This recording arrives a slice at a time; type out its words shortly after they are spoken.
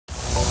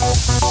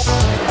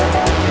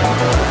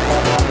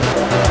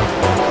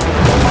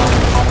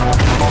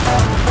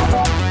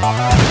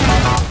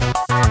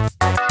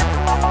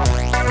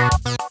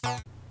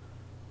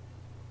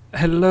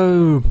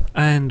Hello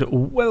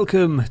and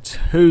welcome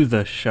to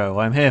the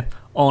show. I'm here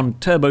on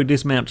Turbo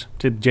Dismount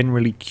to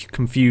generally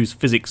confuse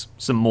physics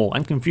some more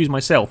and confuse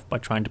myself by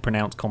trying to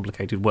pronounce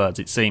complicated words,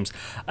 it seems.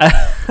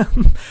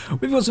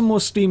 We've got some more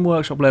Steam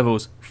Workshop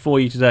levels for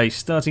you today,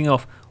 starting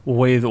off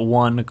with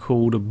one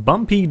called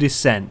Bumpy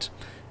Descent.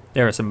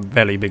 There are some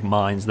very big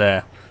mines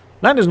there.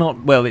 That is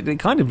not, well, it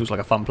kind of looks like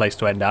a fun place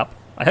to end up.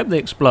 I hope they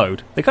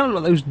explode. They kind of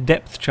look like those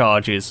depth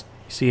charges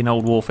you see in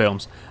old war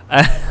films.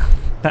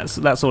 That's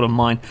that sort of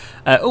mine.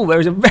 Oh, there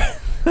is a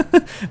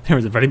there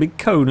is a very big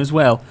cone as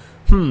well.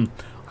 I kind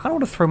of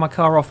want to throw my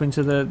car off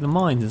into the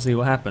mines and see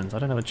what happens. I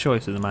don't have a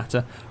choice in the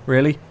matter,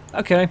 really.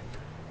 Okay,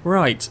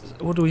 right.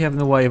 What do we have in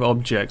the way of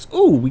objects?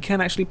 Oh, we can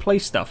actually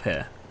place stuff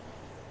here.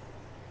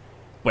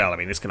 Well, I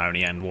mean, this can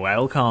only end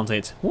well, can't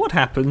it? What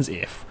happens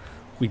if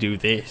we do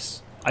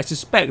this? I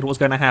suspect what's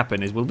going to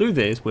happen is we'll do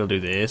this,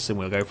 and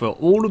we'll go for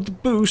all of the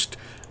boost,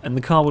 and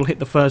the car will hit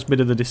the first bit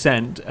of the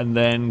descent, and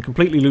then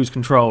completely lose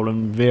control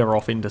and veer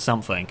off into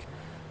something.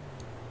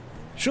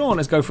 Sure,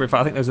 let's go for it.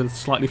 I think those are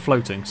slightly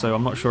floating, so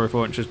I'm not sure if I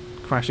want to just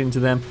crash into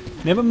them.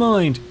 Never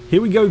mind.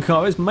 Here we go,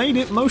 car. It's made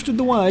it most of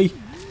the way.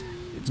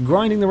 It's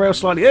grinding the rail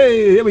slightly.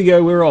 Hey, there we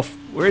go. We're off.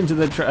 We're into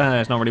the...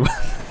 it's not really...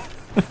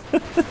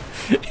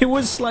 It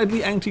was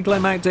slightly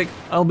anticlimactic,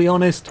 I'll be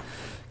honest.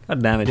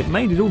 God damn it. It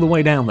made it all the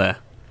way down there.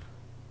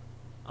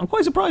 I'm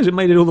quite surprised it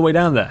made it all the way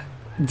down there.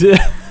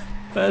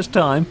 First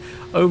time,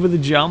 over the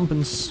jump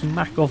and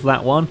smack off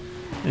that one,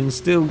 and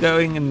still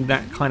going, and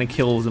that kind of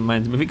kills the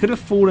momentum. If it could have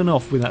fallen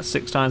off with that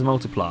 6 times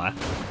multiplier,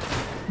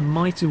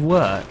 might have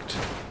worked.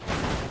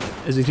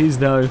 As it is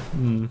though,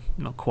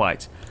 not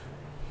quite.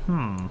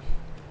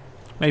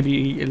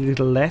 Maybe a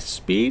little less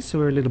speed, so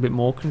we're a little bit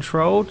more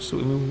controlled. So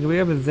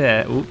we're over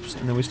there, oops,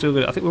 and then we're still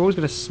good. I think we're always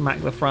going to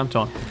smack the front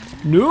on.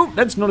 No,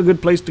 that's not a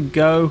good place to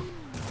go.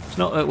 It's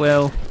not that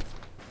well.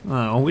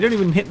 Oh, we don't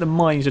even hit the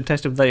mines to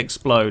test if they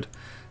explode.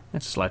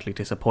 That's slightly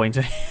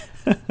disappointing.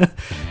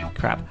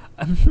 Crap.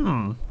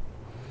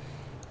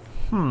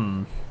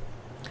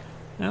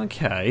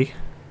 Okay.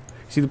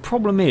 See, the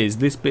problem is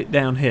this bit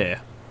down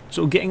here.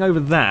 Sort of getting over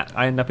that,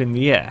 I end up in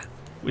the air,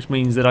 which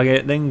means that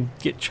I then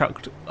get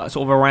chucked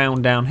sort of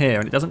around down here,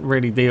 and it doesn't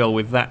really deal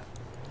with that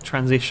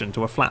transition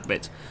to a flat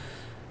bit.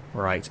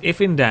 Right. If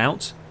in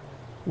doubt,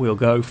 we'll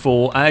go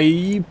for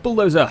a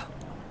bulldozer.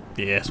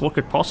 Yes, what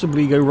could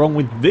possibly go wrong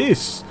with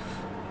this?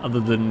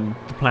 Other than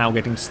the plough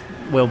getting...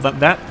 Well,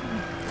 that's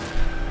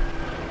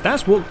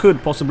what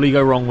could possibly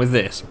go wrong with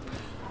this.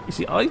 You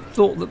see, I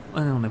thought that...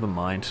 Oh, never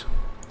mind.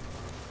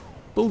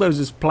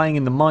 Bulldozer's playing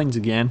in the mines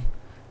again.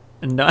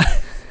 And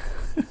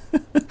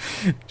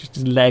just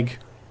his leg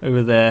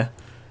over there.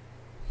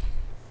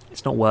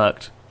 It's not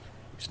worked.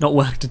 It's not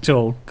worked at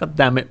all. God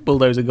damn it,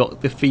 Bulldozer got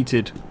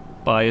defeated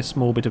by a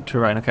small bit of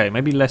terrain. Okay,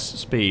 maybe less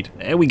speed.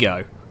 There we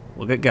go.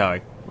 We'll get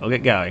going. We'll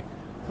get going.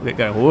 We'll get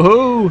going.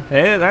 Woohoo!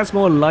 Yeah, that's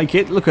more like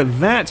it. Look at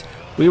that.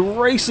 We're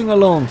racing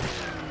along.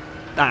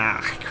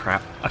 Ah,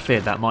 crap. I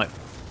feared that might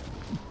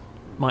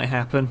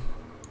happen.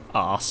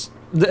 Arse.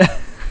 The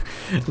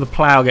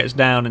plough gets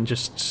down and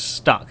just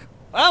stuck.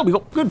 Oh, we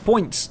got good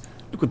points.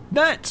 Look at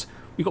that.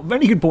 We got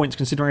very good points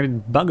considering I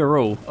did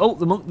bugger all. Oh,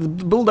 the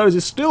bulldozer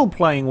is still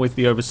playing with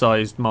the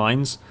oversized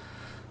mines.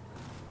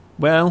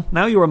 Well,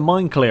 now you're a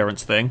mine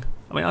clearance thing.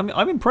 I mean,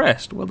 I'm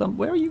impressed. Well done.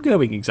 Where are you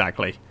going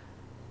exactly?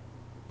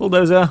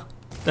 Bulldozer,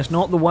 that's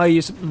not the way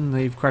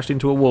you've crashed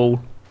into a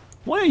wall.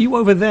 Why are you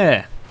over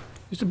there?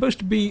 You're supposed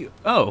to be...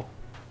 Oh,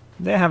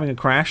 they're having a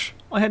crash.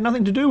 I had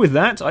nothing to do with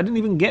that. I didn't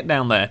even get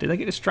down there. Did they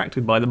get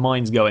distracted by the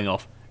mines going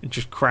off and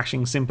just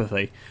crashing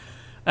sympathy?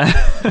 Okay,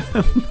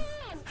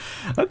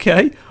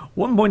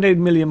 1.8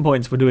 million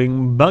points for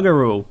doing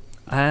bugger all.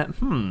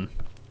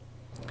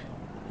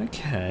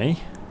 Okay.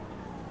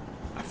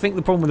 I think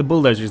the problem with the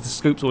bulldozer is the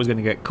scoop's always going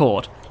to get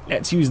caught.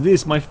 Let's use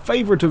this, my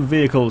favourite of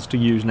vehicles to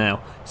use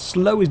now.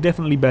 Slow is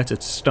definitely better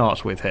to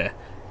start with here.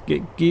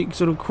 Get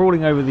sort of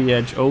crawling over the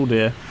edge. Oh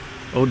dear.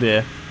 Oh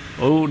dear.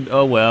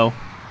 Oh well.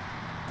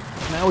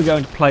 Now we're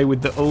going to play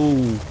with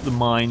the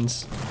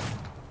mines.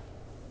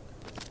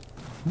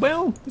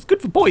 Well, it's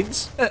good for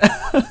points.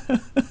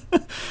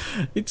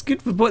 It's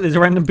good for points. There's a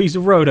random piece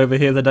of road over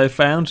here that I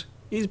found.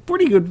 It's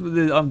pretty good with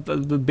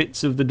the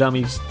bits of the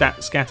dummies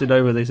scattered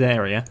over this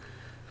area.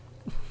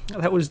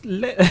 That was...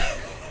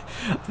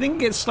 I think it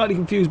gets slightly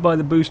confused by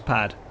the boost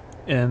pad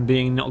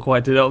being not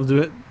quite out of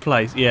the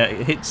place. Yeah,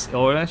 it hits,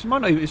 or actually,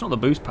 might not, it's not the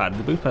boost pad.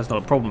 The boost pad's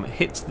not a problem. It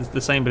hits the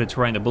same bit of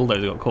terrain the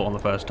bulldozer got caught on the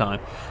first time,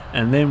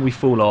 and then we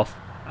fall off.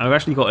 And we've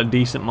actually got a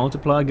decent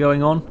multiplier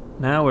going on.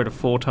 Now we're at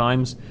 4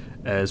 times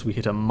as we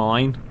hit a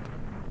mine.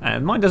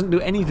 And mine doesn't do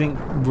anything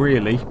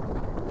really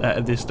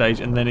at this stage,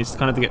 and then it's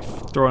kind of to get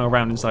thrown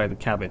around inside the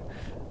cabin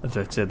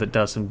that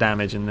does some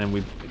damage, and then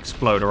we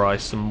exploderize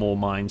some more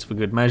mines for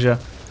good measure.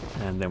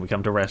 And then we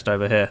come to rest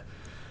over here.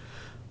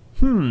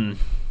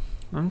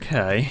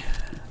 Okay.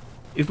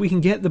 If we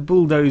can get the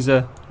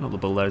bulldozer, not the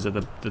bulldozer,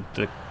 the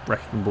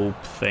wrecking ball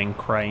thing,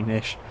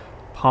 crane-ish,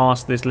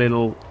 past this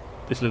little...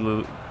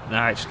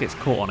 Nah, it just gets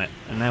caught on it.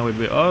 And now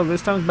we're... Oh,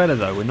 this time's better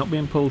though. We're not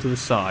being pulled to the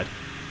side.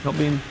 Not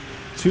being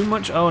too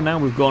much? Oh, now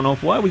we've gone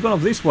off. Why have we gone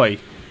off this way?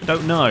 I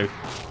don't know.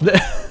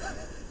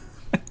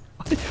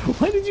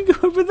 Why did you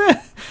go over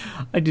there?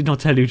 I did not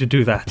tell you to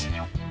do that.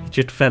 It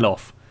just fell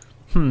off.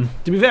 To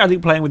be fair, I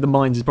think playing with the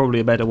mines is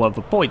probably a better one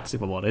for points,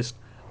 if I'm honest.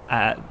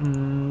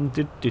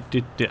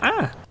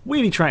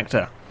 Wheelie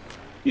tractor.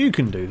 You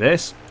can do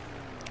this.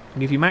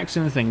 And if you max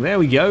anything, there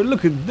we go.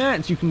 Look at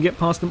that. You can get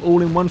past them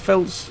all in one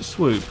fell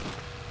swoop.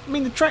 I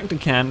mean, the tractor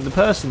can. The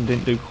person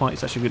didn't do quite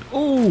such a good.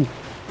 Oh,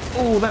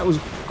 that was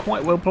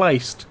quite well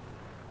placed.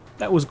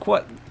 That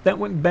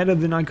went better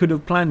than I could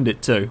have planned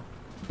it to.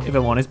 If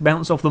I'm honest,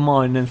 bounce off the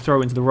mine and then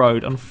throw into the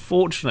road.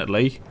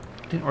 Unfortunately,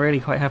 didn't really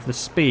quite have the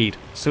speed.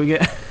 So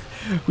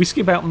we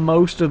skip out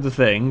most of the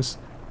things,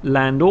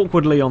 land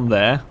awkwardly on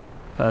there.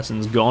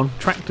 Person's gone.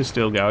 Tractor's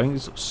still going.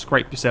 Sort of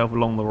scrape yourself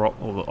along the rock,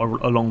 or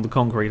along the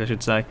concrete, I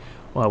should say,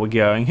 while we're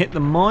going. Hit the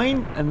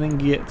mine and then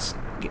get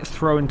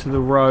thrown into the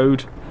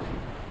road.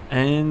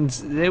 And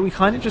there we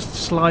kind of just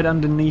slide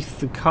underneath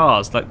the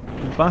cars. Like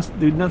the bus,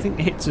 nothing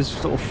hits us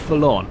sort of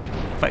full on.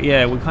 In fact,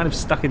 yeah, we're kind of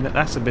stuck in that.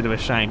 That's a bit of a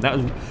shame. That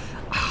was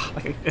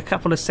like a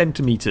couple of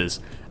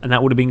centimetres, and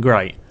that would have been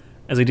great.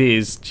 As it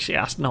is,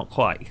 just not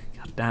quite.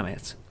 God damn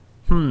it.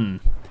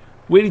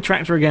 Wheelie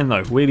tractor again,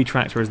 though. Wheelie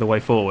tractor is the way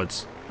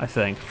forwards, I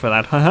think, for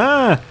that.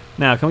 Haha!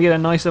 Now, can we get a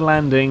nicer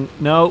landing?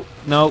 No.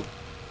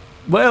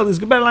 Well, there's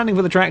a better landing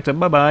for the tractor.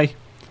 Bye-bye.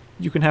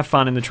 You can have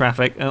fun in the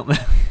traffic. Oh.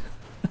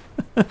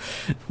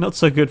 Not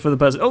so good for the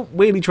person. Oh,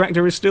 wheelie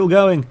tractor is still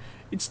going.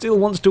 It still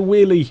wants to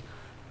wheelie.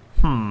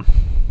 I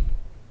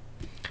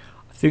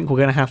think we're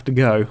going to have to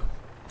go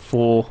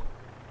for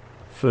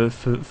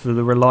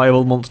the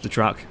reliable monster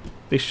truck.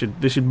 This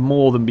should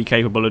more than be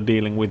capable of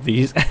dealing with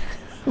these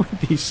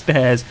with these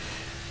stairs.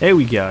 There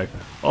we go.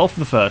 Off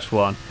the first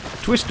one.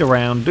 Twist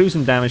around, do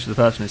some damage to the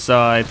person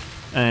inside,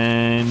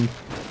 and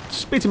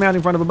spit him out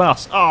in front of a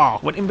bus. Oh,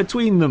 went in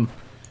between them.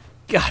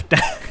 God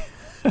damn.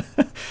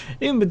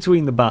 In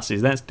between the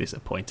buses. That's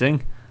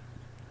disappointing.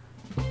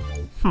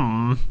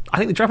 I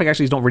think the traffic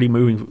actually is not really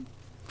moving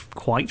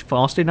quite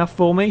fast enough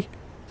for me.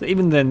 So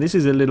even then, this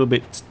is a little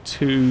bit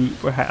too...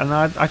 And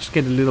I just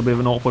get a little bit of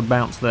an awkward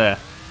bounce there.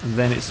 And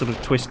then it's sort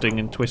of twisting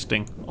and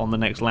twisting on the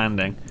next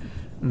landing.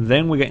 And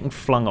then we're getting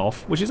flung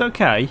off, which is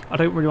okay. I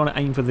don't really want to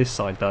aim for this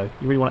side, though.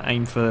 You really want to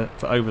aim for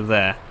over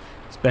there.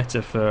 It's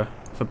better for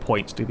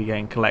points to be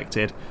getting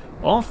collected.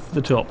 Off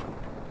the top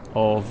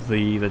of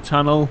the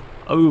tunnel,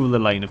 over the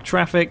lane of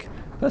traffic.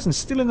 Person's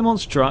still in the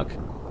monster truck,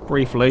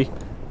 briefly.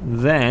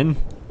 Then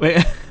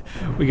we're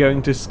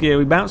going to skid.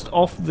 We bounced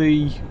off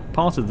the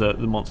part of the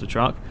monster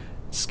truck,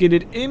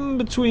 skidded in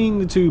between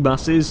the two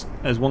buses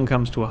as one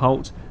comes to a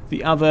halt.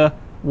 The other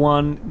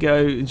one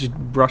just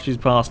brushes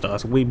past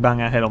us. We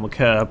bang our head on the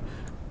curb,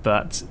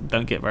 but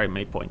don't get very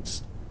many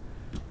points.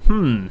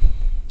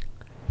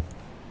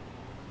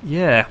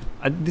 Yeah,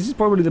 this is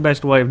probably the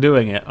best way of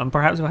doing it. And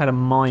perhaps if I had a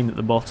mine at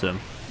the bottom,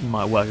 it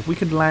might work. If we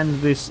could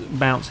land this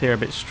bounce here a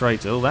bit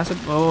straighter.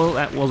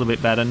 That was a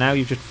bit better. Now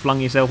you've just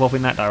flung yourself off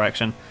in that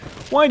direction.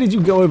 Why did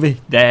you go over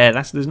there?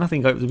 There's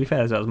nothing over. To be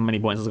fair, there's as many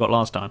points as I got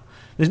last time.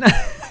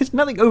 There's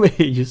nothing over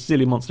here, you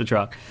silly monster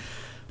truck.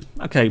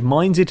 Okay,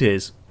 mines it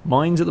is.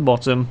 Mines at the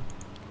bottom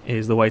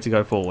is the way to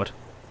go forward.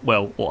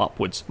 Well, or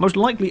upwards. Most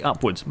likely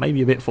upwards.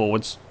 Maybe a bit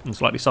forwards and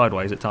slightly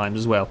sideways at times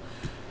as well.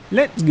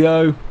 Let's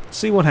go.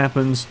 See what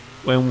happens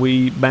when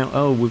we bounce.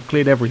 Oh, we've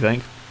cleared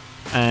everything.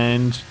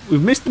 And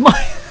we've missed the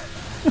mine.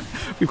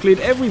 We've cleared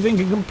everything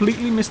and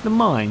completely missed the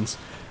mines.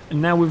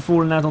 And now we've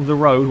fallen out on the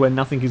road where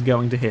nothing is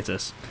going to hit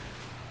us.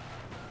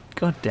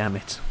 God damn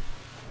it.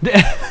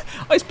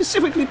 I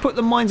specifically put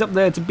the mines up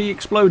there to be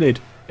exploded.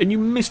 And you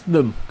missed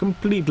them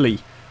completely.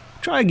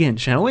 Try again,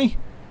 shall we?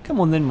 Come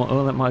on then.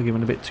 Oh, that might have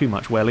given a bit too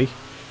much welly.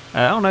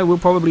 Oh no, we'll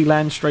probably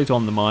land straight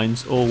on the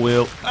mines. Or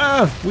we'll...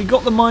 we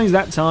got the mines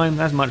that time.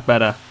 That's much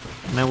better.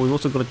 Now we've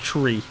also got a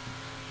tree.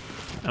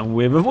 And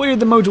we've avoided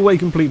the motorway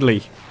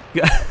completely.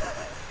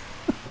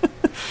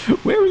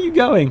 Where are you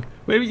going?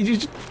 Where are you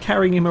just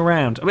carrying him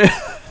around? I mean,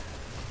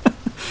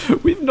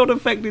 we've not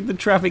affected the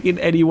traffic in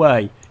any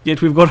way.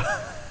 Yet we've got...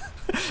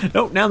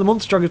 Oh, now the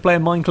monster truck is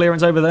playing mine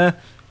clearance over there.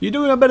 You're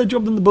doing a better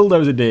job than the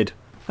bulldozer did.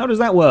 How does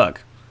that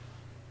work?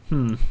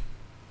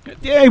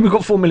 Yeah, we've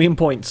got 4 million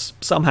points,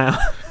 somehow.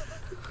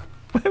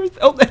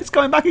 Oh, it's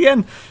going back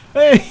again.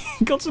 Hey,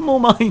 got some more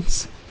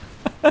mines.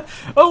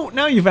 Oh,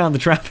 now you found the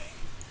traffic.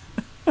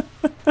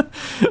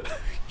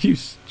 You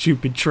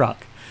stupid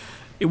truck.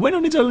 It went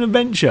on its own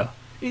adventure.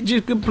 It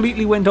just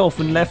completely went off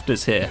and left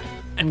us here.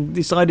 And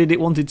decided it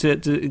wanted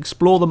to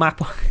explore the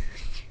map.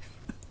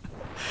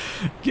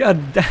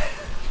 God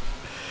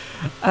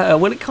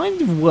damn. Well, it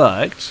kind of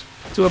worked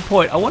to a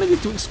point. I wanted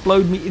it to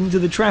explode me into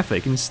the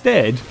traffic.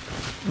 Instead,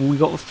 we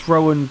got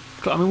thrown...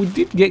 I mean, we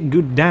did get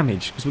good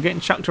damage because we're getting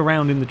chucked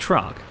around in the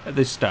truck at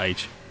this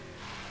stage.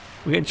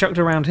 We're getting chucked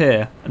around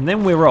here, and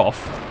then we're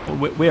off.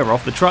 We're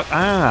off the truck.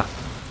 Ah!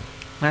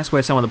 That's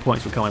where some of the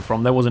points were coming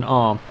from. There was an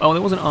arm. Oh,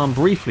 there was an arm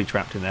briefly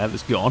trapped in there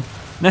that's gone.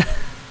 Now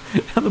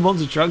the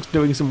monster truck's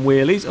doing some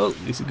wheelies. Oh,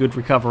 it's a good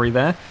recovery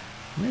there.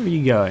 Where are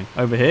you going?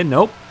 Over here?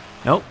 Nope.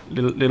 Nope.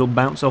 Little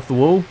bounce off the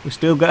wall. We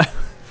still go.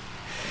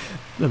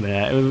 Look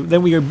at that.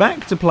 Then we go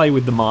back to play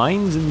with the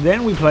mines, and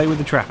then we play with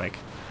the traffic.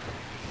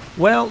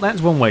 Well,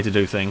 that's one way to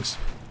do things.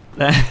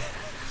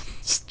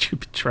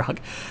 Stupid truck.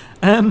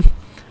 What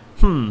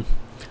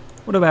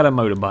about a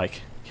motorbike?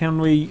 Can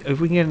we, if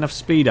we can get enough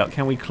speed up,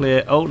 can we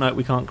clear... Oh, no,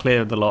 we can't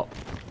clear the lot.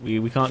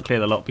 We can't clear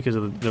the lot because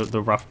of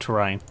the rough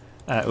terrain.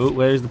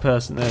 Where is the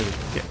person?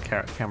 There's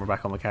get camera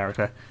back on the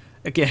character.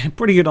 Again,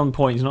 pretty good on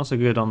points, not so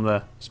good on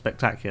the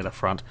spectacular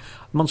front.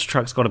 Monster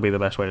truck's got to be the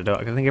best way to do it.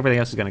 I think everything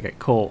else is going to get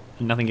caught,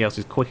 and nothing else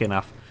is quick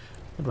enough.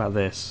 What about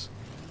this?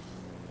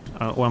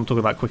 When I'm talking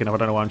about quick enough, I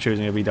don't know why I'm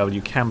choosing a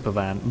VW camper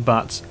van,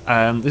 but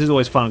this is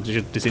always fun because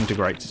it just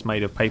disintegrates. It's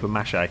made of paper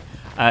mache.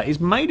 It's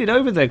made it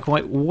over there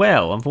quite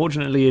well.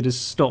 Unfortunately, it has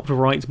stopped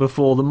right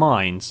before the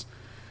mines.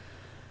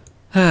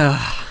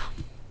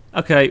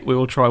 Okay, we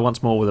will try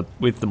once more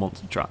with the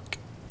monster truck.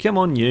 Come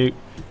on, you.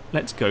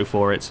 Let's go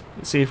for it.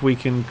 Let's see if we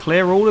can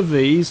clear all of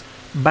these,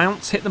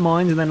 bounce, hit the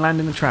mines, and then land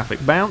in the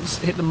traffic. Bounce,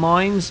 hit the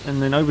mines, and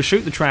then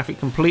overshoot the traffic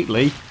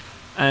completely,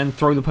 and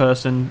throw the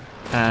person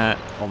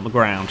on the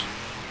ground.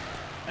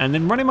 And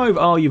then run him over.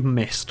 Oh, you've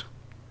missed.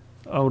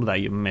 Oh, there,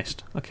 you've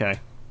missed. Okay.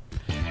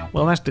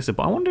 Well, that's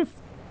disappointing. I wonder if...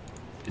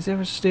 Is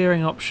there a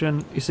steering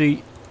option? You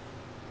see,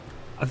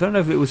 I don't know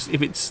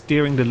if it's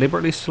steering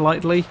deliberately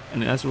slightly,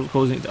 and that's what's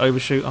causing it to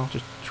overshoot. I'll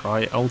just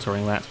try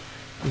altering that.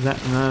 Is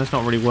that... No, that's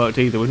not really worked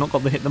either. We've not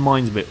got the hit the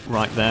mines bit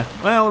right there.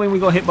 Well, I mean, we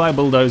got hit by a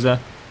bulldozer.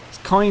 It's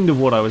kind of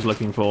what I was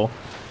looking for.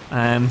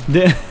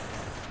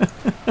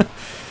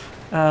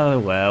 Oh,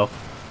 well.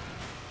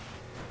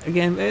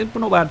 Again,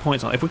 not bad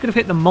points on it. If we could have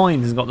hit the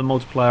mines and got the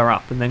multiplier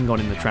up and then gone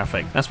in the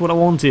traffic, that's what I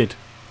wanted.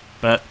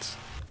 But,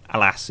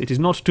 alas, it is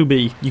not to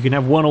be. You can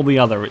have one or the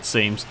other, it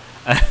seems.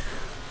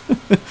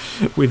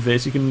 With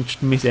this, you can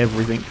just miss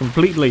everything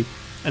completely.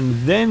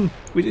 And then,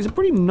 it's a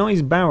pretty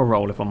nice barrel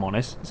roll, if I'm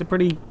honest. It's a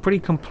pretty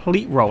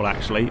complete roll,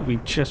 actually. We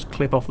just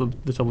clip off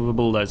the top of a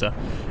bulldozer.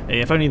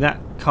 If only that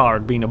car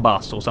had been a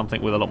bus or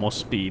something with a lot more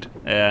speed,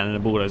 and the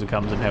bulldozer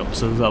comes and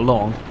helps us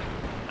along.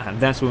 And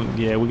that's when,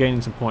 yeah, we're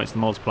gaining some points. The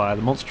multiplier,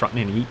 the monster truck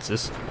nearly eats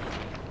us.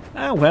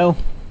 Oh well,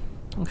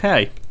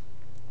 okay.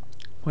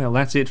 Well,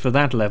 that's it for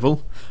that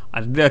level.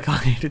 I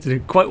didn't do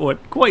quite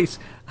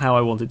how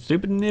I wanted to do,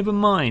 but never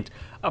mind.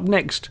 Up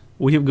next,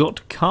 we have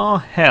got Car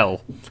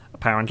Hell,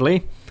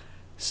 apparently.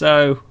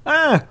 So,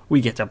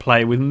 we get to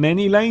play with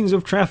many lanes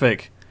of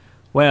traffic.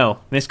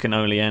 Well, this can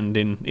only end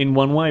in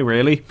one way,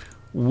 really,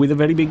 with a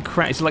very big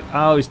crash. It's like,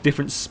 oh, it's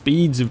different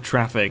speeds of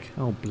traffic.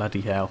 Oh, bloody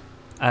hell.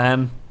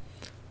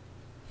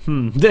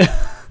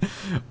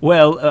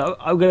 Well,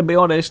 I'm going to be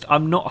honest,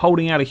 I'm not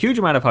holding out a huge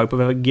amount of hope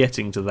of ever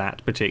getting to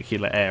that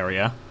particular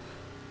area.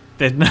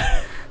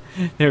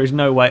 There is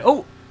no way.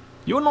 Oh,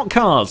 you're not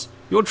cars,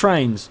 you're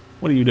trains.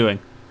 What are you doing?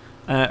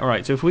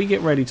 Alright, so if we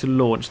get ready to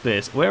launch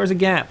this, where is a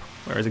gap?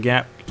 Where is a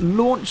gap?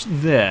 Launch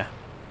there.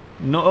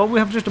 No, oh, we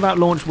have just about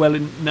launched well.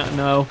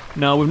 No,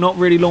 we've not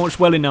really launched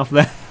well enough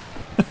there.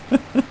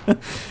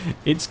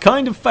 It's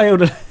kind of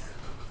failed.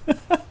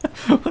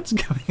 What's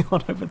going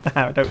on over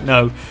there? I don't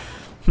know.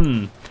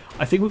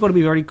 I think we've got to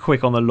be very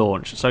quick on the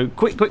launch. So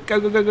quick,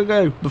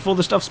 go, before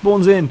the stuff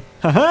spawns in.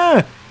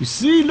 Haha! You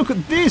see, look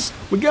at this.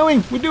 We're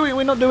going,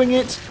 we're not doing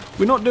it.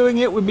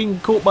 We're being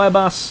caught by a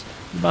bus.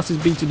 The bus has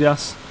beaten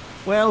us.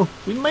 Well,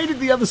 we made it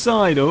the other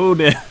side. Oh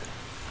dear.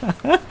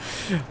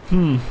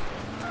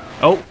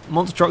 Oh,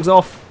 monster truck's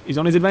off. He's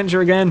on his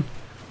adventure again.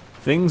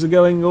 Things are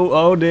going,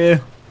 oh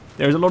dear.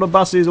 There's a lot of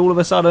buses all of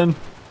a sudden.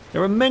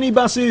 There are many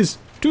buses.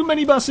 Too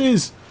many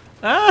buses.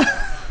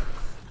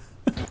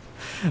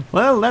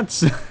 Well,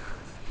 that's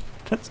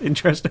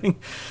interesting.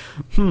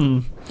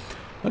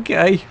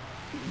 Okay.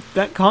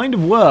 That kind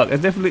of worked.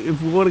 That's definitely,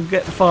 if we want to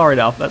get far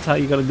enough, that's how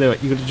you got to do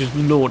it. You got to just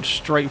launch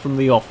straight from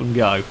the off and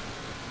go.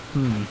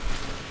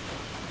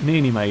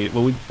 Nearly made it.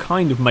 Well, we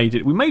kind of made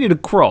it. We made it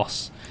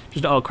across.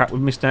 Just, oh crap,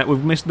 we've missed out.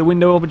 We've missed the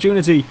window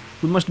opportunity.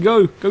 We must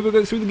go through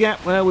the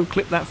gap. Well, we've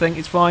clipped that thing.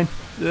 It's fine.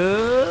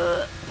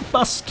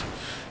 Bust.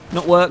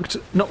 Not worked.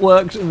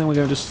 And then we're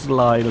going to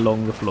slide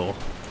along the floor.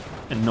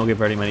 And not get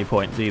very many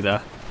points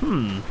either.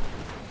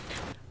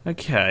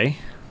 Okay.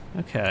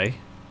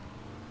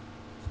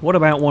 What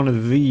about one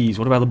of these?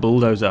 What about the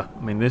bulldozer?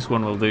 I mean, this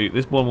one will do.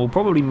 This one will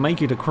probably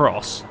make it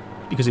across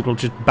because it will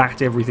just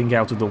bat everything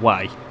out of the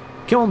way.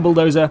 Come on,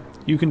 bulldozer.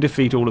 You can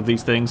defeat all of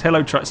these things.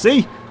 Hello, truck.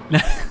 See?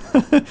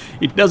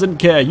 It doesn't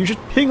care. You just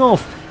ping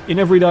off in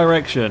every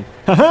direction.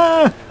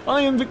 Haha!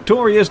 I am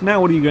victorious.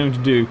 Now what are you going to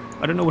do?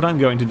 I don't know what I'm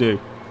going to do.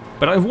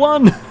 But I've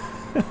won!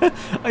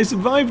 I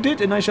survived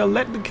it, and I shall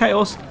let the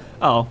chaos...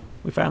 Oh,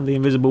 we found the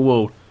invisible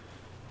wall.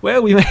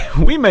 Well,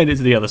 we made it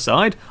to the other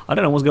side. I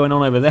don't know what's going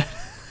on over there.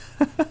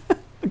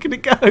 Look at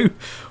it go.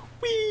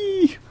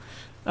 Whee!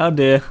 Oh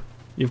dear.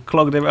 You've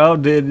clogged it. Oh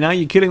dear, now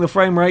you're killing the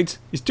frame rate.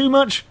 It's too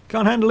much.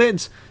 Can't handle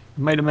it.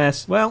 You've made a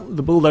mess. Well,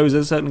 the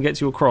bulldozer certainly gets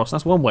you across.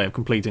 That's one way of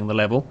completing the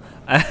level.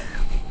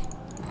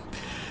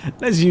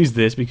 Let's use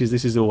this because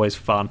this is always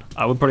fun.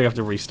 I would probably have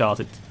to restart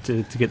it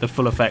to get the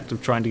full effect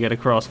of trying to get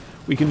across.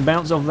 We can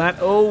bounce off that.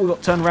 Oh, we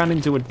got turned around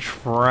into a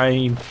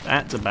train.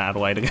 That's a bad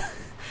way to go.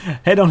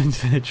 head on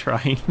into the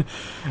train.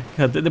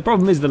 God, the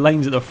problem is the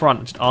lanes at the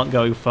front just aren't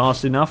going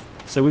fast enough,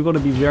 so we've got to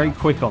be very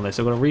quick on this.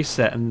 I've got to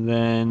reset and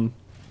then...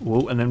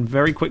 Whoa, and then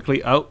very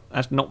quickly... Oh,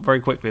 that's not very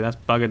quickly. That's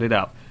buggered it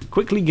up.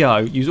 Quickly go.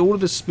 Use all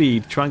of the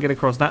speed. Try and get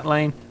across that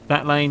lane.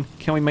 That lane.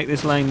 Can we make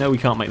this lane? No, we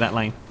can't make that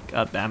lane.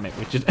 God damn it.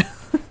 We just...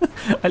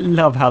 I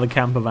love how the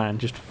camper van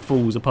just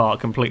falls apart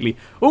completely.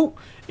 Oh,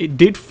 it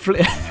did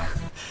flip.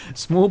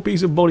 Small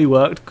piece of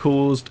bodywork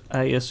caused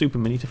a Super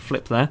Mini to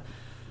flip there.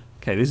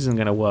 Okay, this isn't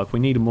going to work. We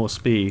need more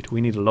speed.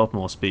 We need a lot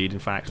more speed, in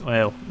fact.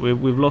 Well,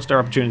 we've lost our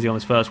opportunity on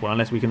this first one,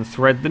 unless we can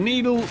thread the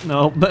needle.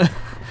 No,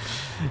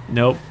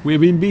 nope. We've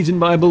been beaten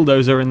by a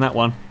bulldozer in that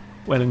one.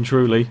 Well and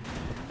truly.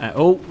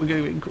 Oh, we're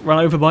going to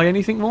run over by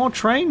anything more?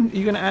 Train? Are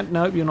you going to add?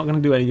 No, you're not going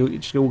to do any. You're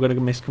just all going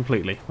to miss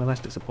completely. Well, that's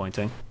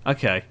disappointing.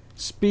 Okay.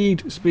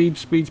 Speed is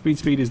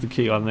the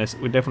key on this.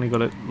 We've definitely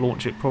got to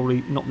launch it.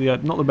 Probably not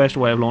the best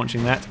way of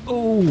launching that.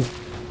 Oh!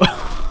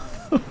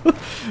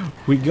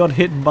 We got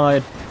hit by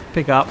a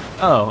pickup.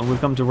 Oh, and we've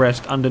come to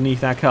rest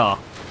underneath our car.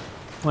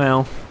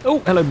 Well, oh,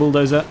 hello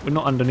bulldozer. We're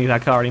not underneath our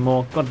car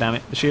anymore. God damn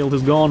it. The shield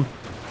has gone.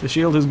 The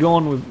shield has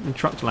gone with the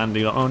truck's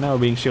landing. Oh, now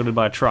we're being shielded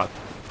by a truck.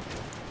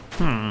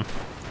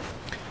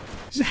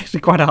 This is actually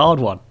quite a hard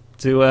one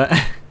to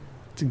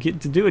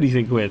do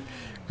anything with.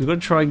 We've got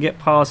to try and get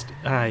past...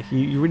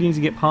 you really need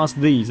to get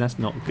past these. That's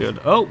not good.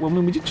 Oh, well, I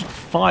mean, we did just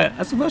fire...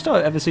 That's the first time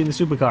I've ever seen the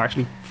supercar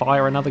actually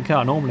fire another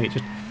car. Normally it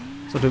just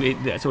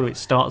it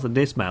starts the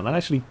dismount. That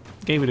actually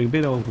gave it a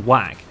bit of a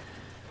whack.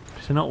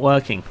 It's not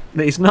working.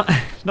 It's not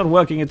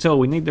working at all.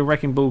 We need the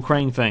Wrecking Ball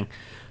crane thing.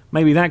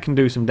 Maybe that can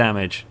do some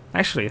damage.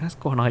 Actually, that's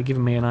quite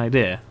giving me an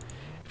idea.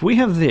 If we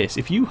have this,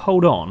 if you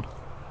hold on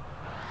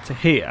to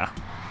here,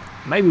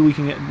 maybe we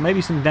can get...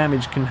 Maybe some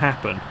damage can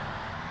happen.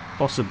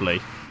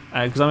 Possibly.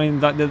 Because I mean,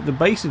 the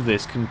base of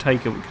this can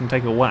take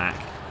a whack,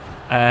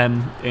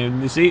 and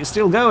you see it's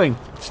still going,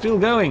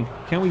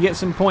 Can we get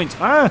some points?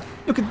 Ah,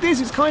 look at this!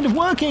 It's kind of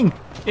working,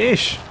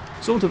 ish,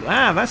 sort of.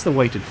 Ah, that's the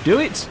way to do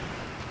it.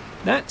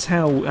 That's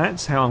how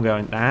I'm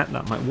going.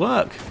 That might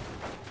work.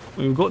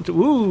 We've got to.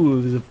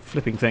 Ooh, there's a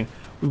flipping thing.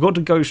 We've got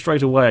to go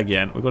straight away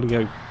again. We've got to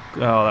go.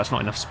 Oh, that's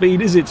not enough speed,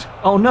 is it?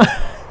 Oh no!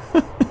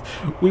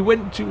 we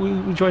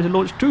tried to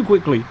launch too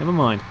quickly. Never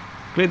mind.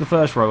 Clear the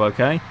first row,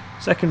 okay.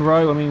 Second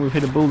row, I mean, we've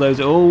hit a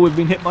bulldozer. Oh, we've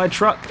been hit by a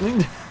truck. I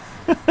mean,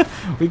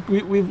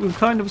 we've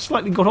kind of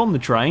slightly got on the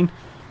train.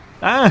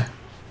 Ah,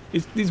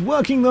 it's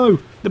working though.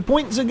 The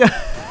points are going.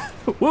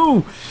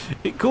 Whoa!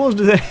 It caused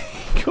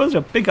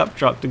a pickup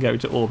truck to go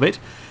to orbit.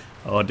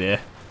 Oh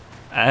dear.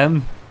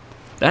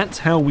 That's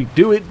how we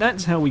do it.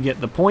 That's how we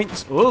get the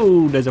points.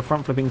 Oh, there's a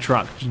front flipping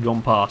truck just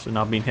gone past, and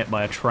I've been hit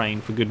by a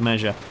train for good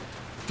measure.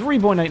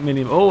 3.8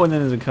 million. Oh, and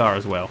then there's a car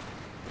as well.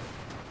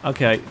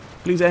 Okay.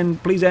 Please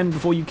end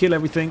before you kill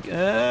everything.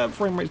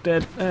 Frame rate's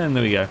dead. And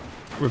there we go.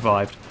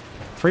 Revived.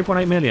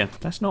 3.8 million.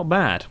 That's not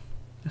bad.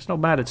 That's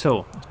not bad at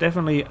all. It's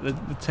definitely the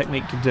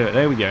technique to do it.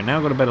 There we go. Now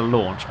I've got a better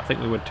launch. I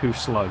think we were too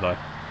slow though.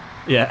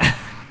 Yeah.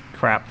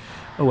 Crap.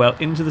 Oh well,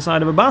 into the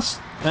side of a bus.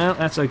 Well,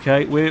 that's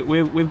okay.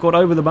 We've got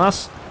over the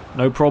bus.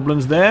 No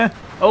problems there.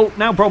 Oh,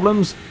 now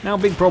problems. Now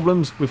big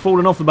problems. We've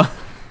fallen off the bus.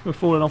 We've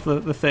fallen off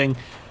the thing.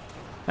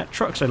 That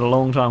truck's had a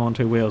long time on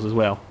two wheels as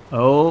well.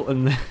 Oh,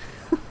 and...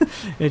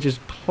 They're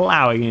just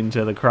ploughing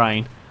into the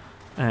crane,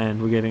 and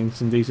we're getting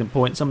some decent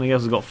points. Something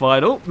else has got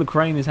fired. Oh, the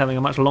crane is having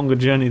a much longer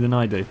journey than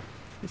I do,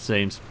 it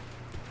seems.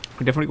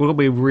 We've got to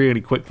be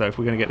really quick though if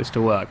we're going to get this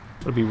to work.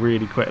 We've got to be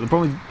really quick. The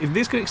problem is, if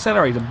this could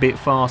accelerate a bit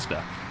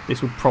faster,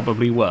 this would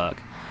probably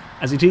work.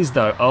 As it is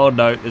though, oh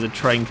no, there's a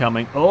train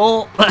coming.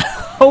 Oh,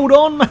 hold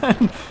on,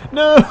 man!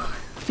 No,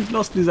 he's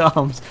lost his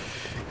arms.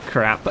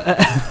 Crap.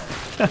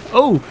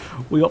 Oh,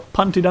 we got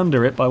punted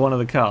under it by one of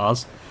the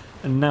cars.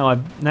 And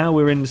now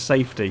we're in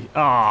safety.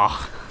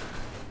 Ah!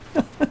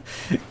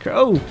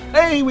 Oh,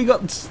 hey, we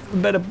got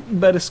a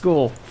better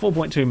score.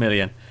 4.2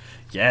 million.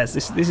 Yes,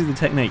 this is the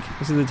technique.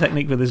 This is the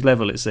technique for this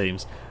level, it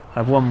seems. I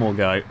have one more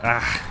go.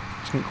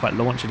 Just didn't quite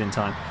launch it in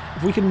time.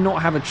 If we can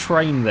not have a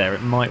train there,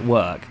 it might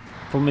work.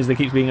 Problem is, there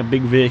keeps being a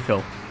big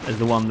vehicle as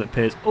the one that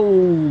appears.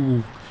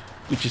 Oh,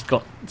 we just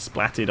got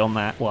splatted on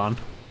that one.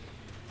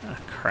 Ah,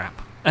 crap.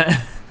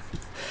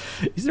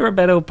 Is there a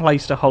better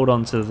place to hold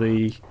on to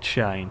the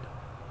chain?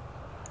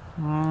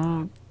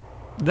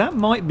 That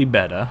might be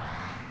better.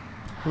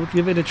 We'll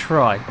give it a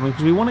try. I mean,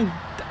 because we want to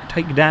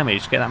take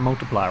damage to get that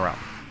multiplier up.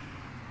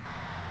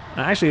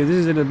 Actually, this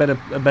is in a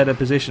better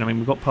position. I mean,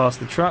 we've got past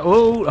the truck.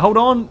 Oh, hold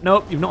on!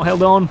 Nope, you've not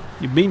held on.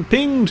 You've been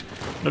pinged.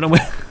 I don't know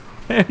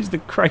where is the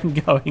crane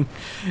going.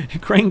 The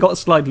crane got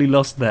slightly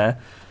lost there.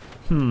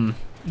 No,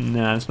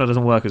 this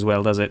doesn't work as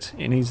well, does it?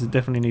 It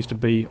definitely needs to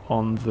be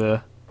on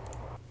the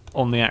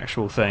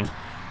actual thing.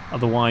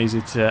 Otherwise,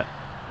 it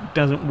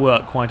doesn't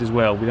work quite as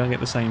well. We don't get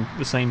the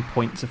same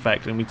points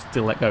effect, and we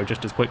still let go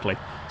just as quickly.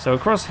 So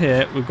across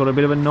here, we've got a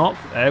bit of a knock.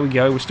 There we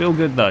go. We're still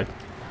good though.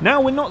 Now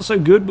we're not so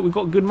good, but we've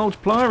got a good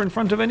multiplier in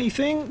front of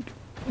anything.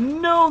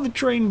 No, the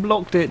train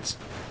blocked it.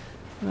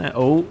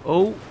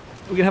 Oh,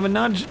 we can have a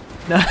nudge.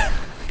 No,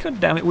 god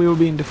damn it, we were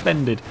being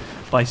defended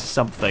by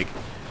something.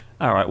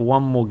 Alright,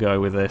 one more go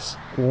with this.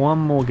 One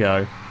more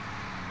go.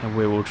 And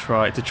we will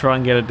try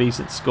and get a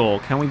decent score.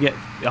 Can we get...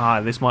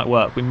 this might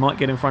work. We might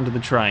get in front of the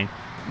train.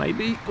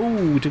 Maybe.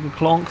 Ooh, we took a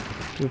clonk.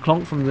 Took a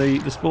clonk from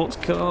the sports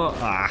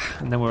car.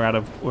 And then we're out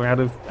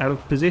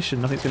of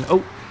position. Nothing's going to...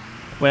 Oh!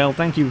 Well,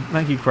 thank you,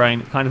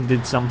 Crane. It kind of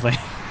did something.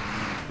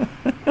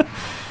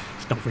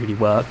 It's not really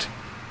worked.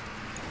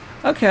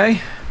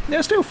 Okay.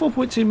 There's still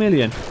 4.2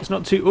 million. It's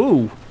not too...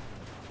 Ooh!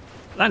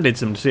 That did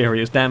some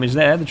serious damage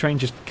there. The train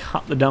just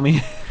cut the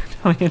dummy,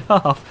 in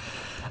half.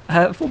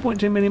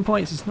 4.2 million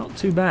points. It's not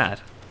too bad.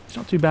 It's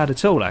not too bad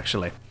at all,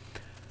 actually.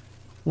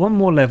 One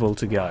more level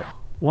to go.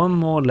 One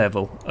more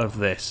level of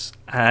this.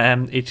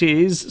 It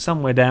is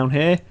somewhere down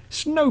here.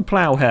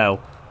 Snowplow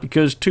hell.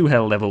 Because 2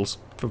 hell levels,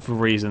 for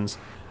reasons.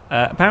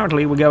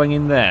 Apparently, we're going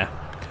in there.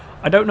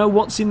 I don't know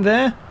what's in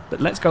there, but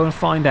let's go and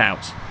find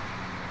out.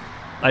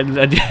 I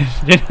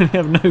genuinely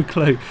have no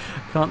clue.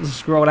 Can't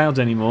scroll out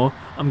anymore.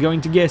 I'm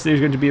going to guess there's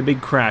going to be a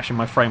big crash and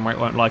my frame rate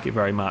won't like it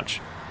very much.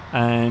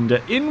 And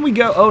in we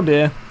go. Oh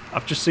dear.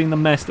 I've just seen the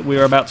mess that we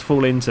are about to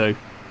fall into.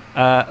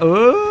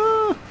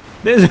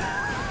 There's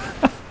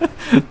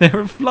there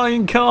are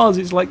flying cars.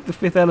 It's like the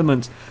Fifth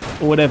Element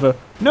or whatever.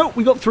 No,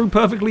 we got through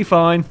perfectly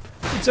fine.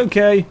 It's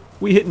okay.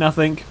 We hit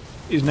nothing.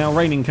 It's now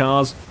raining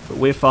cars, but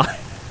we're fine.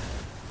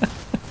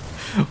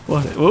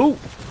 What?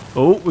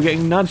 Oh, we're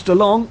getting nudged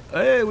along.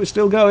 Hey, we're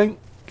still going.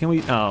 Can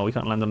we... Oh, we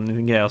can't land on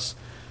anything else.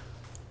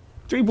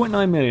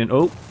 3.9 million.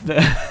 Oh.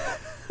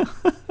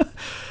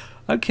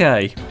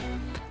 Okay.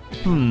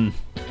 I'm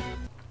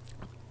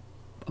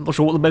not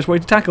sure what the best way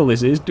to tackle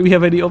this is. Do we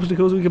have any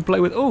obstacles we can play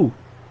with? Oh,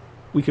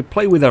 we could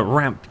play with a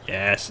ramp.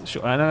 Yes,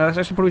 sure. I know, that's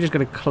actually probably just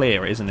going to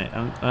clear it, isn't it?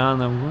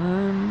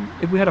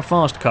 If we had a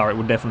fast car, it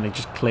would definitely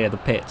just clear the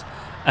pit.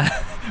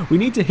 We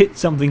need to hit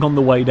something on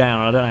the way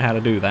down. I don't know how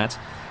to do that.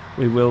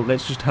 We will.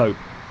 Let's just hope.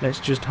 Let's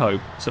just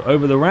hope. So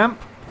over the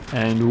ramp,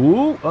 and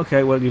woo.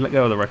 Okay, well you let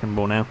go of the wrecking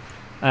ball now.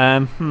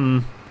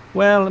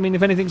 Well, I mean,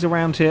 if anything's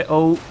around here,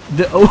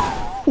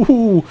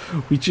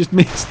 we just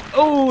missed.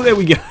 Oh, there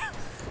we go.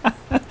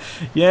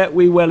 Yeah,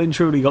 we well and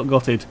truly got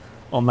gotted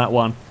on that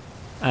one.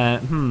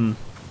 Well,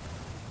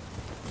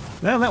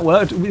 that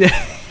worked. We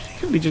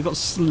just got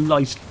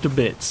sliced to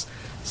bits.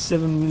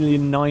 7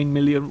 million, 9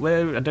 million.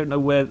 Where? I don't know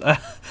where.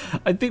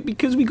 I think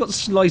because we got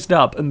sliced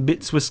up and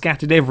bits were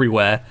scattered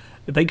everywhere,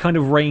 they kind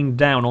of rained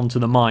down onto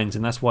the mines,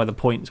 and that's why the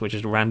points were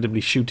just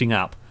randomly shooting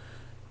up.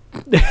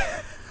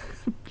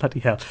 Bloody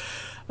hell.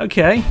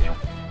 Okay.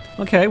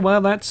 Okay.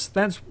 Well, that's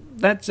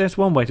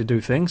one way to do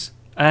things.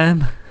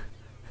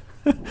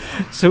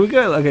 So we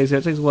go. Okay, so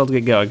it takes a while to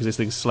get going because this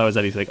thing's slow as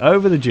anything.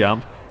 Over the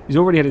jump. He's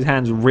already had his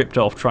hands ripped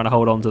off trying to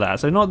hold on to that,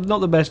 so not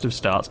the best of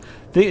starts.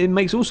 It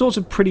makes all sorts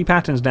of pretty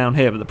patterns down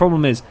here, but the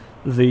problem is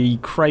the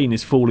crane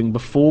is falling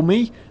before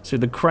me, so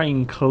the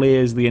crane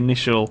clears the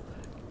initial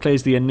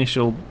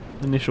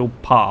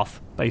path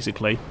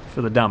basically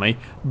for the dummy,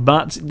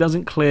 but it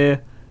doesn't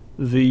clear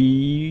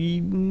the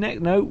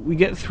neck. No, we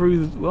get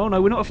through. Well, no,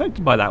 we're not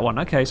affected by that one.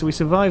 Okay, so we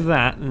survive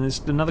that, and there's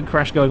another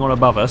crash going on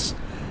above us.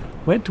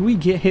 Where do we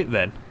get hit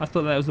then? I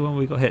thought that was the one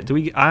we got hit. Do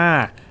we get,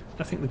 I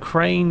think the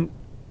crane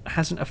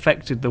hasn't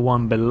affected the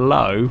one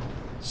below,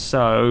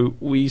 so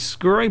we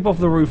scrape off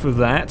the roof of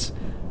that,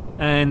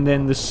 and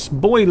then the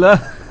spoiler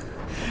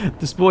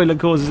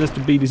causes us to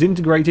be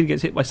disintegrated,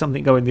 gets hit by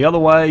something going the other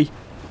way,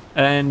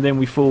 and then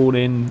we fall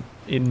in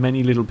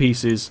many little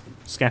pieces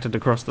scattered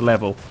across the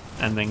level,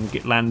 and then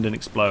land and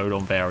explode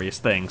on various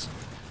things.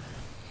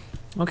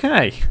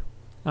 Okay.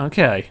 I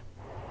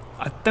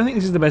don't think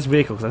this is the best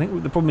vehicle, because I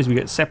think the problem is we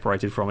get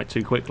separated from it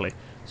too quickly.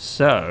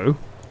 So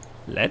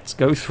let's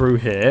go through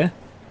here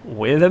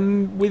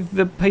with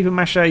the paper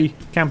mache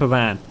camper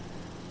van.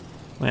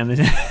 Man,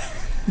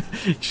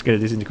 just going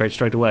to disintegrate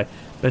straight away.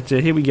 But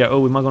here we go. Oh,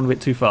 we might have gone a bit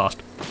too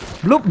fast.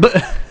 Look,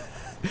 but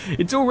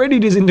it's already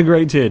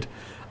disintegrated.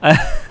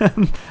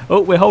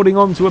 Oh, we're holding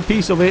on to a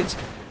piece of it.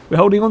 We're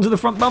holding on to the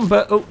front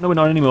bumper. Oh, no, we're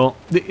not anymore.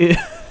 It's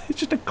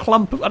just a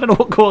clump. I don't know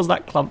what caused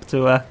that clump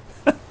to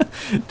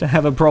to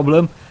have a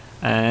problem.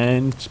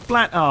 And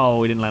splat. Oh,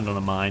 we didn't land on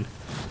a mine.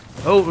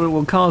 Oh,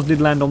 well, cars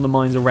did land on the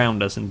mines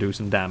around us and do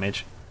some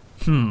damage.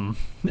 I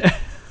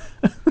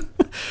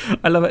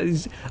love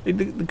it.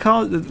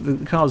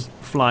 The cars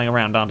flying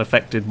around aren't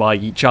affected by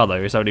each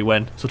other. It's only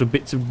when sort of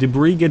bits of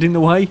debris get in the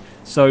way.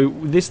 So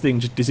this thing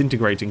just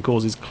disintegrating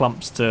causes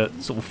clumps to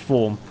sort of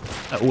form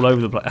all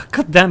over the place.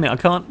 God damn it, I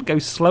can't go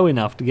slow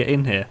enough to get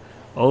in here.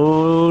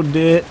 Oh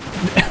dear.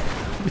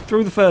 We're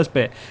through the first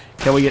bit.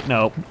 Can we get...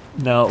 No,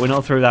 we're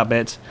not through that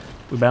bit.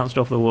 We bounced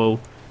off the wall.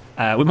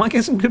 We might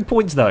get some good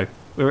points though.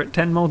 We're at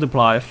 10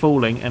 multiplier,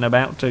 falling, and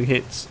about to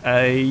hit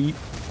a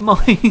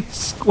mine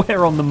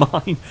square on the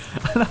mine.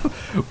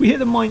 We hit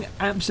the mine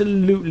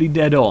absolutely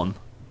dead on,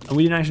 and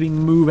we didn't actually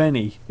move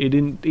any. It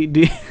didn't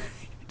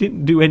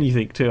do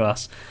anything to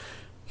us.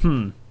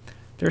 There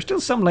are still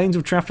some lanes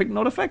of traffic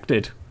not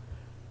affected.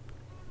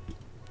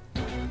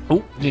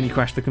 Oh, nearly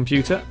crashed the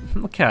computer.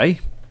 Okay,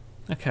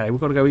 we've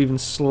got to go even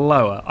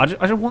slower. I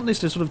don't want this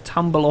to sort of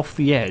tumble off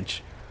the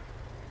edge.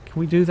 Can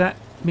we do that,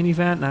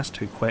 minivan? That's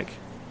too quick.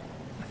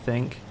 I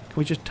think. Can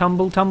we just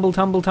tumble, tumble,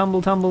 tumble,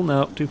 tumble, tumble?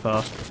 No, too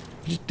fast.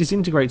 It just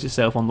disintegrates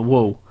itself on the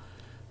wall.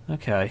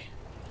 Okay.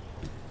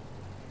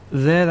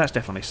 There, that's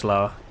definitely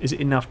slower. Is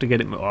it enough to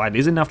get it... Oh, it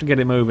is enough to get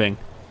it moving.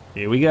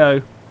 Here we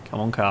go.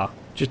 Come on, car.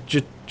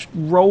 Just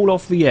roll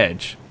off the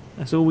edge.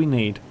 That's all we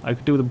need. I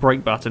could do with a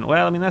brake button.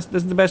 Well, I mean, that's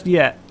the best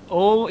yet.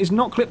 Oh, it's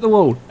not clipped the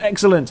wall.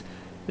 Excellent.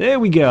 There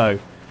we go.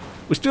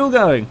 We're still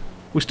going.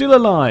 We're still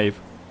alive.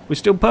 We're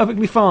still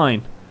perfectly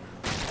fine.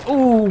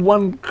 Oh,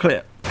 one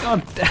clip.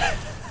 God damn.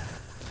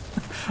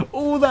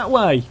 All that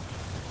way.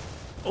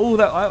 All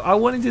that. I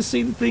wanted to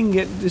see the thing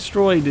get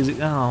destroyed. Is it?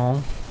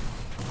 Oh,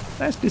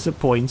 that's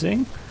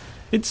disappointing.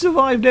 It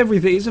survived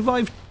everything. It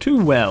survived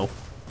too well.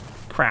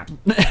 Crap.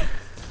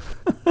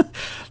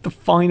 The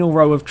final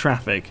row of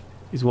traffic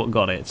is what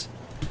got it.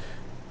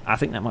 I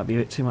think that might be a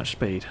bit too much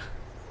speed.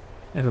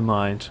 Never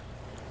mind.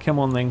 Come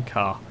on then,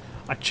 car.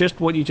 I just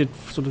want you to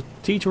sort of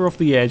teeter off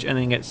the edge and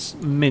then get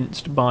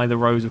minced by the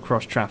rows of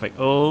cross traffic.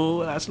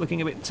 Oh, that's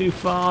looking a bit too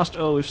fast.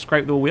 Oh, we've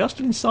scraped the wall. We are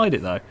still inside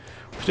it, though.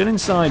 We're still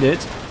inside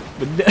it.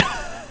 But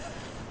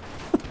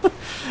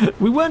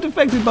we weren't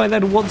affected by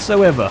that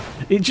whatsoever.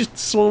 It just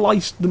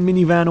sliced the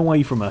minivan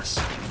away from us.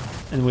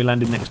 And we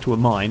landed next to a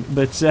mine.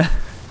 But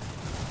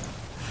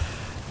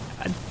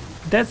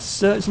that's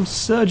some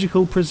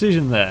surgical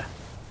precision there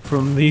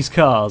from these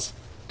cars.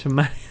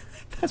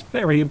 That's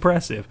very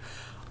impressive.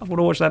 I want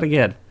to watch that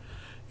again.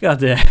 God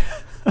damn.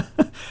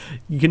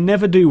 You can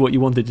never do what you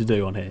wanted to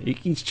do on here.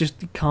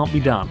 It can't be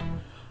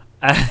done.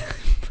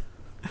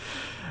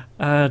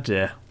 Oh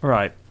dear.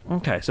 Right.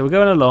 Okay, so we're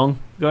going along,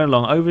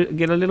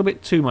 get a little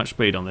bit too much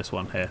speed on this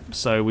one here.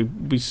 So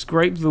we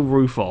scraped the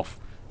roof off.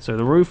 So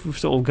the roof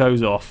sort of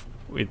goes off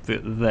with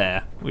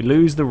there. We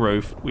lose the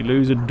roof, we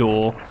lose a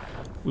door,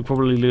 we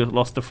probably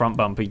lost the front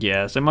bumper,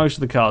 yeah. So most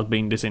of the car's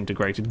been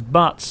disintegrated,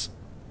 but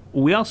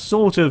we are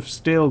sort of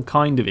still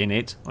kind of in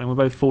it. I mean, we're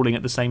both falling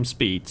at the same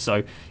speed,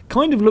 so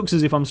kind of looks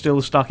as if I'm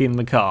still stuck in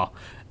the car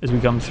as we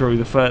come through.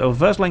 The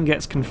first lane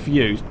gets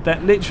confused.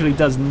 That literally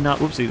does not...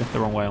 Whoopsie, that's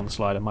the wrong way on the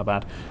slider, my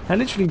bad. That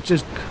literally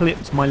just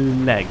clipped my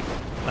leg,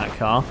 that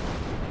car.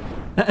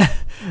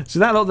 So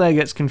that lot there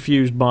gets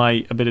confused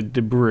by a bit of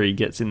debris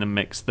gets in the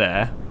mix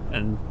there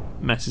and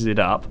messes it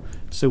up.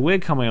 So we're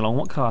coming along.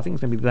 What car? I think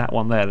it's going to be that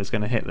one there that's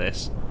going to hit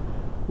this.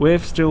 We're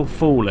still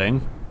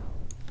falling.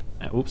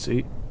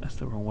 Whoopsie. That's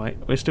the wrong way.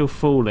 We're still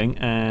falling,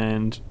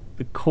 and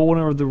the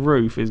corner of the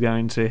roof is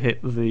going to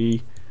hit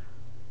the...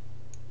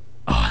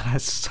 Oh,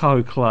 that's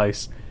so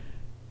close.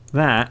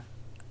 That...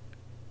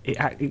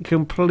 It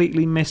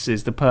completely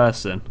misses the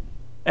person.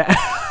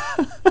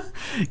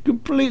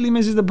 Completely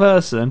misses the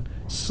person,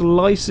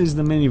 slices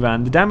the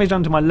minivan. The damage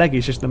done to my leg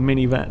is just the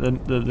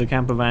minivan, the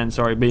camper van,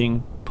 sorry,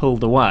 being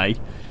pulled away.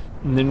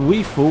 And then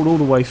we fall all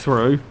the way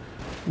through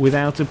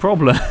without a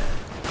problem.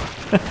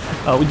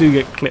 Oh, we do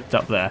get clipped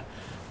up there.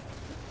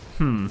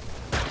 And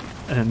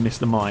miss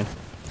the mine.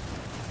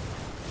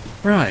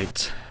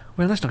 Right.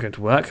 Well, that's not going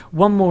to work.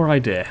 One more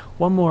idea.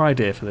 One more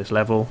idea for this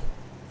level.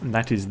 And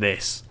that is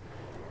this.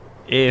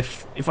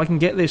 If I can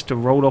get this to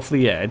roll off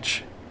the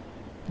edge,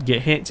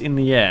 get hit in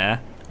the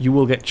air, you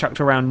will get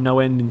chucked around no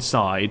end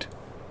inside.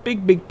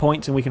 Big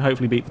points, and we can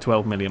hopefully beat the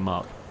 12 million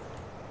mark.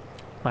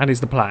 That is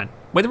the plan.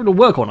 Whether it'll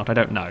work or not, I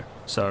don't know.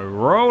 So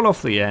roll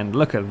off the end.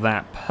 Look at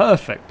that.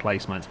 Perfect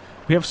placement.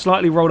 We have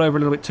slightly rolled over a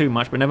little bit too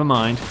much, but never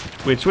mind.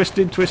 We're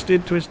twisted.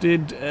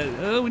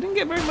 Oh, we didn't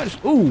get very much.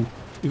 Ooh,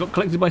 we got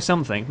collected by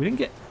something. We didn't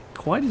get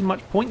quite as much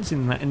points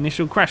in that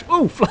initial crash.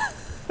 Oh,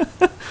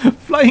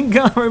 flying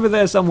car over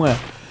there somewhere.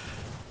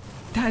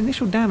 That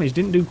initial damage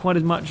didn't do quite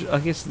as much. I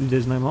guess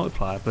there's no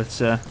multiplier, but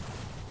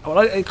well,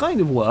 it kind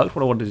of worked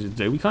what I wanted to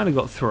do. We kind of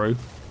got through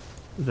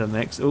the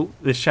mix. Oh,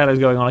 this shadow's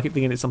going on. I keep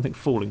thinking it's something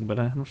falling, but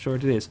I'm not sure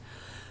it is.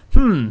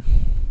 It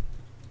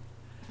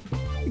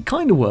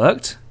kind of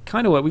worked.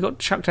 We got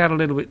chucked out a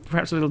little bit,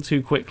 perhaps a little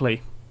too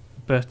quickly.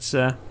 But,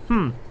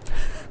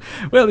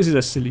 well, this is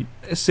a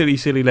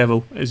silly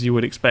level, as you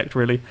would expect,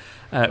 really.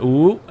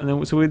 Ooh, and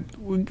then so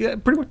we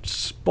get pretty much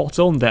spot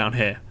on down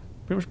here.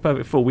 Pretty much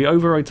perfect full. We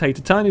over-rotate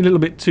a tiny little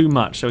bit too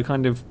much, so we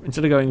kind of,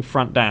 instead of going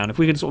front down, if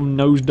we could sort of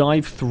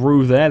nosedive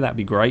through there, that'd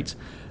be great.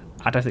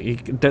 I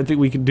don't think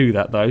we can do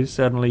that, though.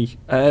 Certainly,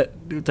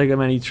 it'll take a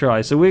many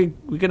tries. So we're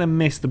going to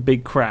miss the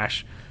big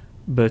crash.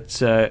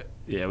 But,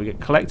 yeah, we get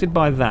collected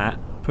by that,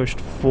 pushed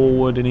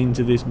forward and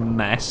into this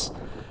mess.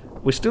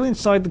 We're still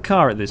inside the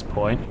car at this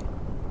point,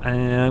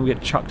 and we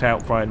get chucked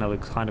out by another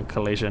kind of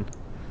collision.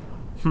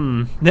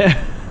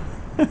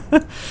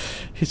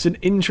 It's an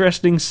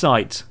interesting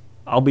sight.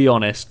 I'll be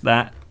honest.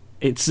 That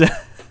it's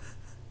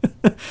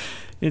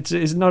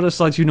it's not a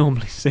sight you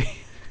normally see.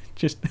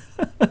 Just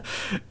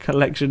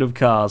collection of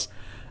cars.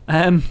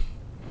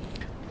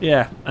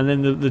 Yeah, and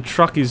then the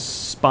truck is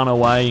spun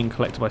away and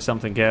collected by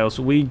something else.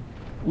 We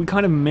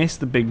kind of miss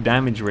the big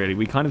damage, really.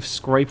 We kind of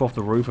scrape off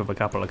the roof of a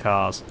couple of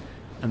cars,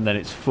 and then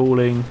it's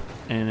falling,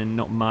 and then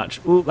not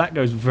much. Oh, that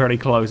goes very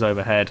close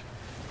overhead.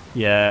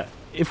 Yeah,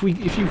 if you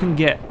can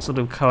get sort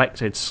of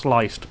collected,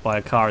 sliced by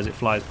a car as it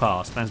flies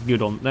past, that's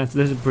good on. That's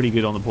pretty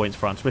good on the points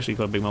front, especially if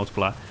you've got a big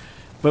multiplier.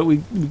 but we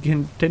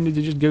tended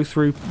to just go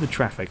through the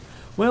traffic.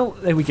 Well,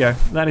 there we go.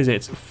 That is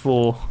it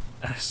for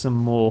some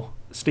more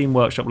Steam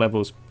Workshop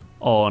levels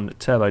on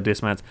Turbo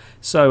Dismount.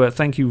 So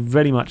thank you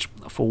very much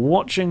for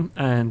watching,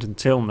 and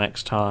until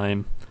next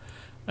time,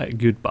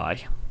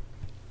 goodbye.